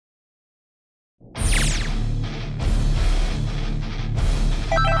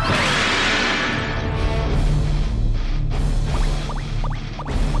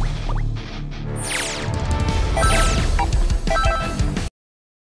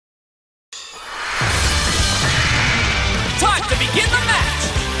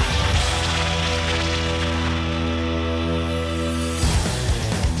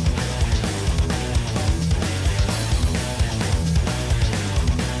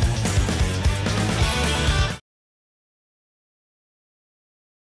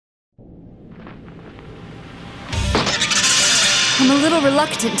I'm a little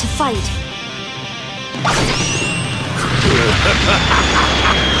reluctant to fight.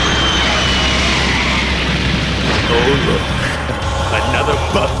 Oh look, another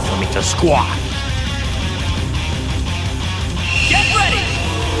bug for me to squash. Get ready!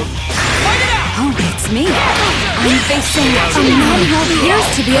 Fight it out! Oh, it's me. I'm facing a man who appears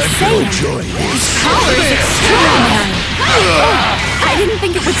to be a Saiyan. His power is extraordinary. I didn't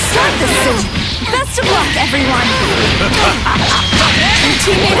think it would start this soon. Best of luck, everyone. Your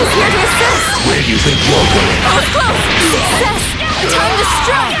teammate is here to assist. Where do you think you're going? That was close. Success. Time to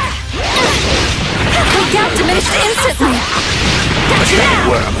strike. The gap diminished instantly. Got you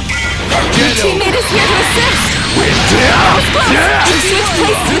now. Your teammate is here to assist. That was close. They switch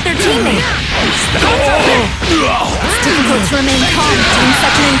places with their teammate. It's difficult to remain calm during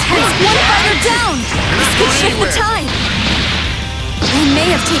such an intense one fighter down. This could shift the tide. They may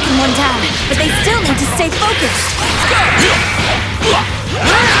have taken one down, but they still need to stay focused. Let's go!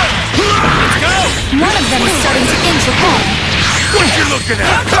 One of them is starting to inch ahead. What you looking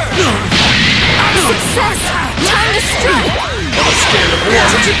at? Success! Time to strike!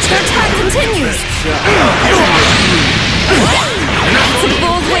 Their time continues! It's a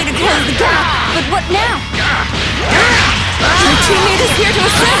bold way to close the gap, but what now? Your teammate is here to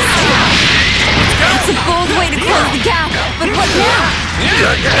assist! It's a bold way to close the gap, but what now?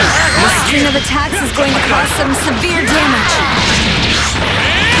 This string of attacks is going to cause some severe damage.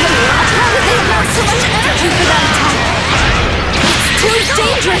 How did they have so much energy for that attack? It's too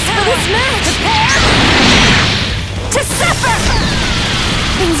dangerous for this match! To suffer!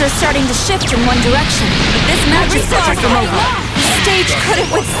 Things are starting to shift in one direction, but this match is far from over. The stage couldn't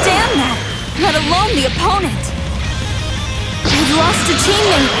withstand that, let alone the opponent. They've lost a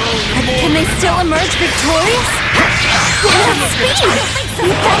teammate, but can they still emerge victorious? What speed! The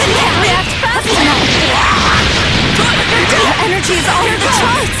opponent can't react fast enough! The energy is off the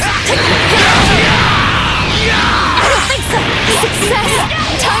charts! I don't think so! Success!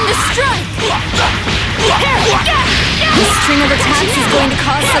 Time to strike! This string of attacks is going to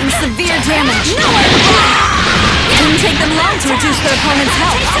cause some severe damage. It didn't take them long to reduce their opponent's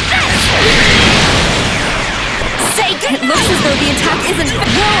health. It looks as though the attack isn't...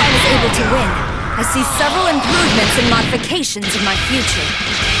 Though I was able to win, I see several improvements and modifications in my future.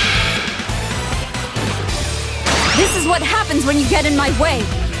 This is what happens when you get in my way.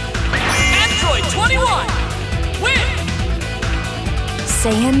 Android 21! Win!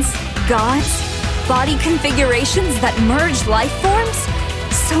 Saiyans? Gods? Body configurations that merge life forms?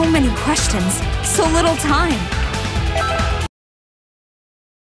 So many questions, so little time.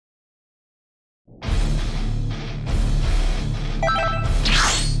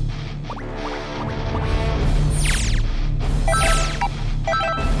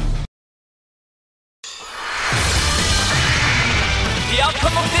 The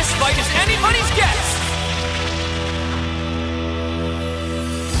outcome of this fight is anybody's guess!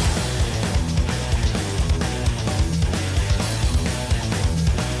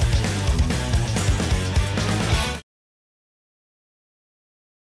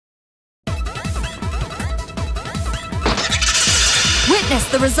 Witness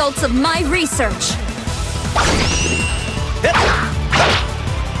the results of my research.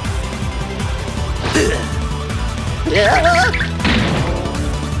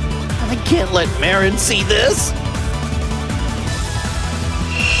 I can't let Marin see this.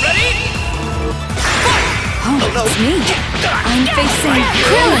 Ready? Oh, it's me. I'm facing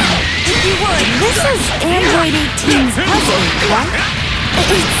Krillin. If you would, this is Android 18's puzzle, right?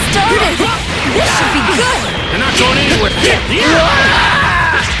 It started. This should be good. You're not going anywhere.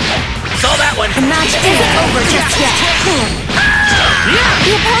 Saw that one. The match isn't over just yet.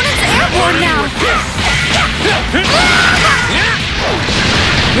 The opponent's airborne now.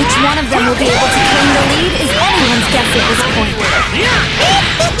 Which one of them will be able to claim the lead is anyone's guess at this point.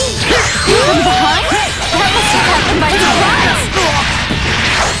 From behind? That must have happened by surprise.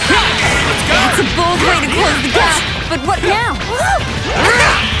 That's a bold way to close the gap, but what now?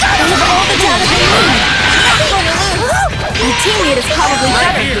 They have all the data they need. Your teammate is probably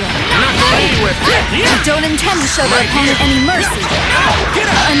better here. I don't intend to show their opponent any mercy.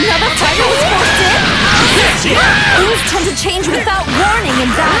 Another fighter was forced in? Things tend to change without warning in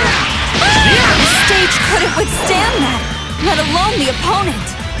battle. The stage couldn't withstand that, let alone the opponent.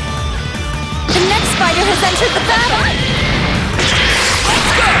 The next fighter has entered the battle.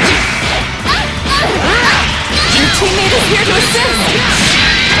 Your teammate is here to assist.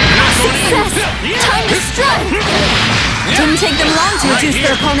 Success! Time to strike! Didn't take them long to reduce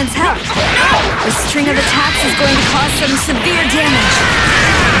their opponent's health. The string of attacks is going to cause some severe damage.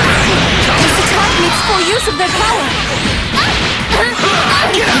 This attack needs full use of their power.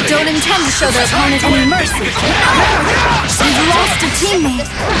 They don't intend to show their opponent any mercy. They've lost a teammate,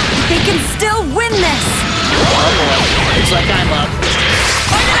 but they can still win this. Oh boy, looks like I'm up.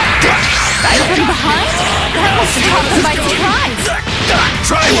 From behind? That must have caught them by surprise.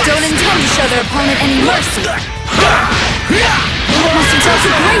 They don't intend to show their opponent any mercy. That must have dealt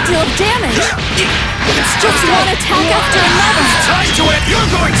a great deal of damage. It's just one attack after another. You're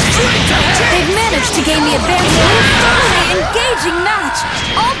going straight to They've managed to gain the advantage in a thoroughly engaging match.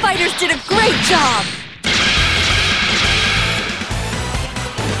 All fighters did a great job.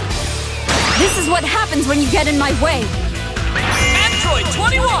 This is what happens when you get in my way. Android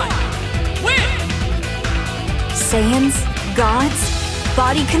 21! Win! Saiyans? Gods?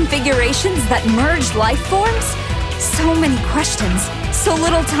 Body configurations that merge life forms? So many questions, so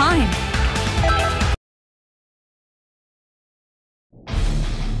little time.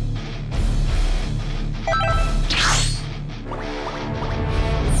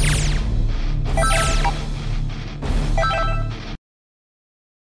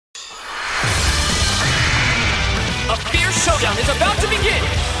 A fierce showdown is about to begin!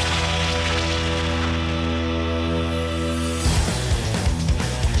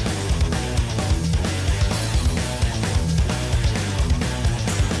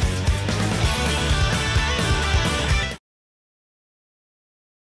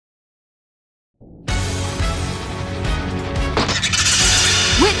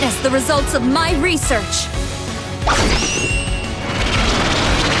 Witness the results of my research.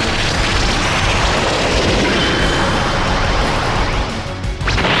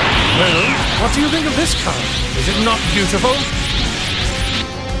 Well, what do you think of this card? Is it not beautiful?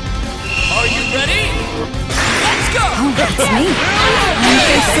 Are you ready? Let's go! Oh, that's me. Aren't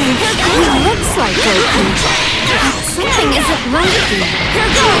they saying he looks like Goku? But something isn't right here. Here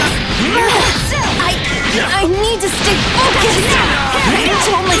goes! I need to stay focused. I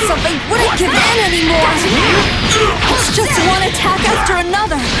told myself I wouldn't give in anymore. It's just one attack after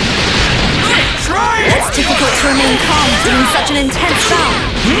another. It's difficult to remain calm during such an intense bout.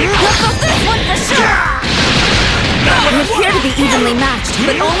 Let's go this one for sure! They appear to be evenly matched,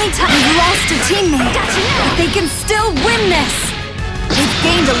 but only time we've lost a teammate. But they can still win this! They've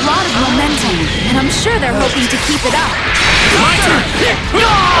gained a lot of momentum, and I'm sure they're hoping to keep it up. My turn!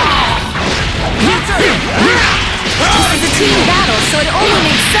 This is a team battle, so it only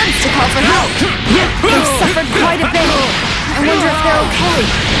makes sense to call for help. They've suffered quite a bit. I wonder if they're okay.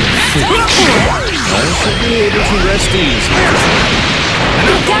 I should be able to rest easy.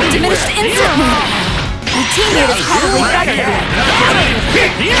 The gap diminished instantly. My teammate is probably better here.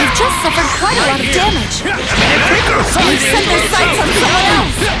 They've just suffered quite a lot of damage. They've set their sights on someone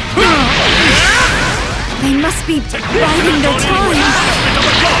else. They must be biding their time.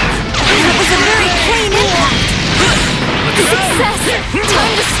 That was a very clean impact. Success!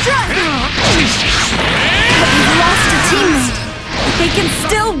 Time to strike! But we've lost a teammate. But they can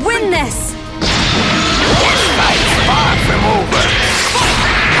still win this! Far from over.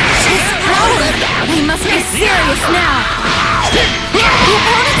 This power! They must be serious now! The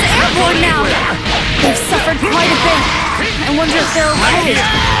opponent's airborne now! They've suffered quite a bit. I wonder if they're okay.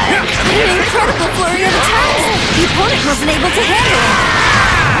 An incredible flurry of attacks! The opponent wasn't able to handle it.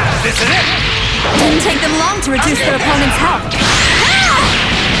 This is it. Didn't take them long to reduce their opponent's health.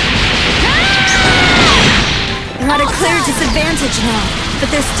 They're at a clear disadvantage now, but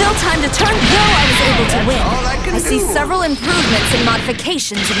there's still time to turn. Though I was able to win, I see several improvements and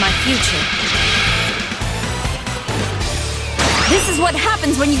modifications in my future. This is what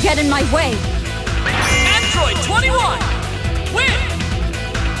happens when you get in my way. Android 21! Win!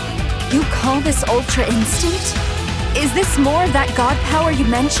 You call this Ultra Instinct? Is this more of that god power you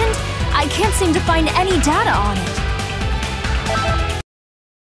mentioned? I can't seem to find any data on it.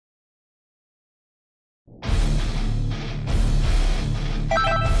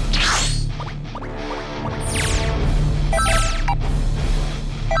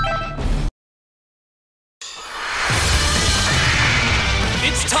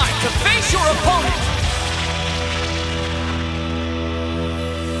 It's time to face your opponent!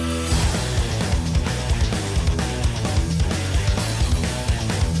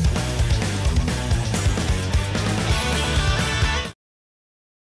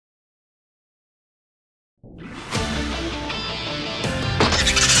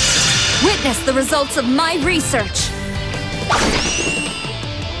 Witness the results of my research.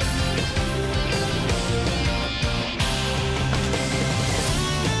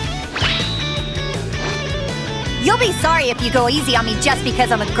 You'll be sorry if you go easy on me just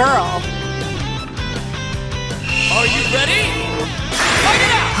because I'm a girl. Are you ready? Fight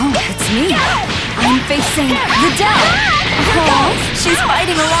it out! Oh, it's me. I'm facing Videl. Oh, she's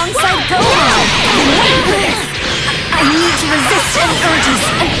fighting alongside Gohan. I need to resist any urges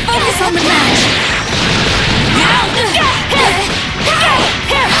and focus on the match.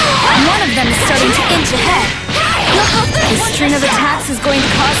 One of them is starting to inch ahead. This string of attacks is going to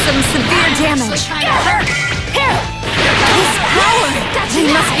cause some severe damage. His power! He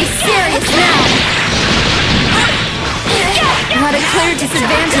must be serious now. I'm at a clear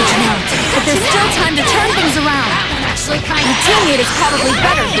disadvantage now, but there's still time to turn things around. My teammate is probably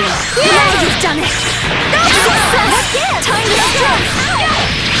better here. Now you've done it! Success! Time to strike!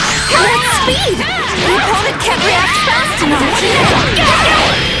 At speed! The opponent can't react fast enough.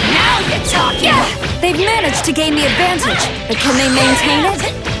 Now you're talking! They've managed to gain the advantage, but can they maintain it?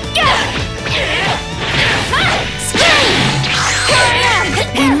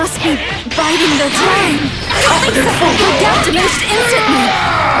 They must be biding their time. The gap diminished instantly.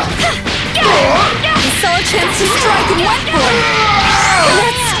 He saw a chance to strike and went for it.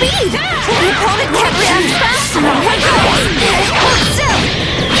 At speed! The opponent can't react fast enough.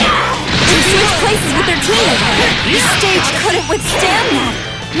 They switch places with their teammate. The stage couldn't withstand that,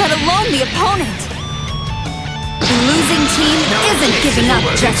 let alone the opponent. The losing team isn't giving up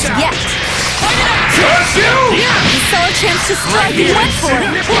just yet. He saw a chance to strike and went for it.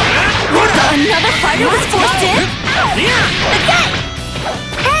 Another fighter was forced in?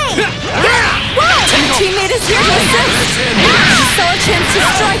 Hey! What? Your teammate is here to assist. He saw a chance to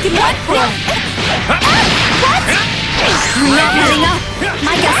strike and went for it. What? They're not letting up.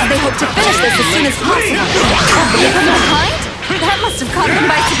 My guess is they hope to finish this as soon as possible. Leave them behind? That must have caught them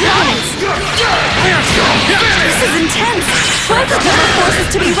by surprise. This is intense. Both of them are forces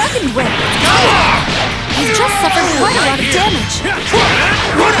to be reckoned with. He's just suffered quite a lot of damage.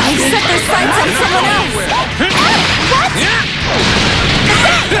 They've set their sights on someone else. What?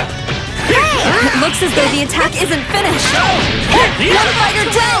 It looks as though the attack isn't finished. One fighter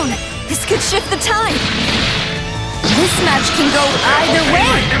down. This could shift the tide. This match can go either way.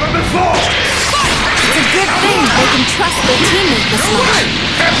 It's a good thing they can trust their teammate this much.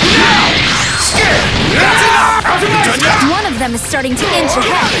 One of them is starting to inch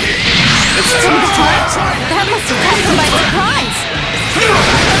ahead. From behind? That must have caught them by surprise.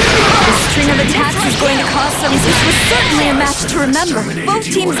 The string of attacks is going to cause some. This was certainly a match to remember. Both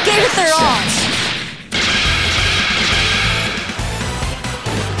teams gave it their all.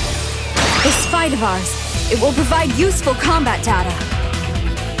 This fight of ours, it will provide useful combat data.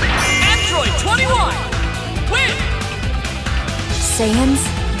 Android 21! Win! Saiyans?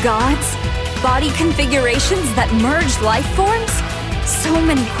 Gods? Body configurations that merge life forms? So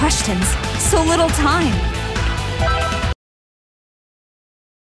many questions, so little time.